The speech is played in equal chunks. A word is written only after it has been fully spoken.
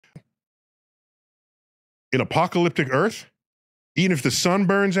in apocalyptic Earth, even if the sun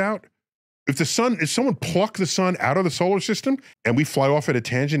burns out, if someone plucked the sun out of the solar system and we fly off at a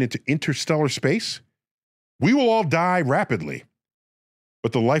tangent into interstellar space, we will all die rapidly.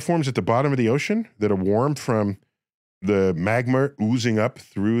 But the life forms at the bottom of the ocean that are warm from the magma oozing up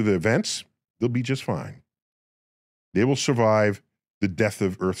through the vents, they'll be just fine. They will survive the death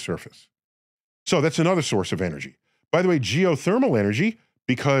of Earth's surface. So that's another source of energy. By the way, geothermal energy,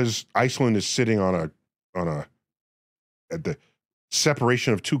 because Iceland is sitting at the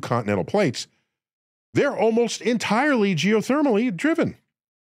separation of two continental plates, they're almost entirely geothermally driven.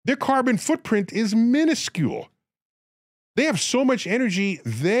 Their carbon footprint is minuscule. They have so much energy,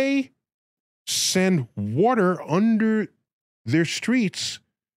 they send water under their streets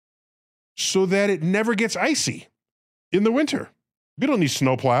so that it never gets icy in the winter. We don't need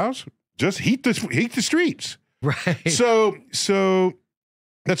snowplows, just heat the streets. Right. So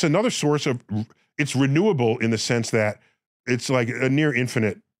that's another source of, it's renewable in the sense that it's like a near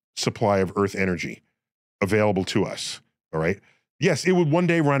infinite supply of Earth energy available to us, all right? Yes, it would one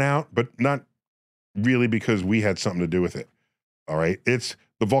day run out, but not really because we had something to do with it, all right? It's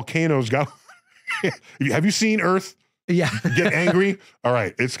the volcanoes got, have you seen Earth get angry? All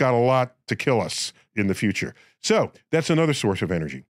right, it's got a lot to kill us in the future. So that's another source of energy.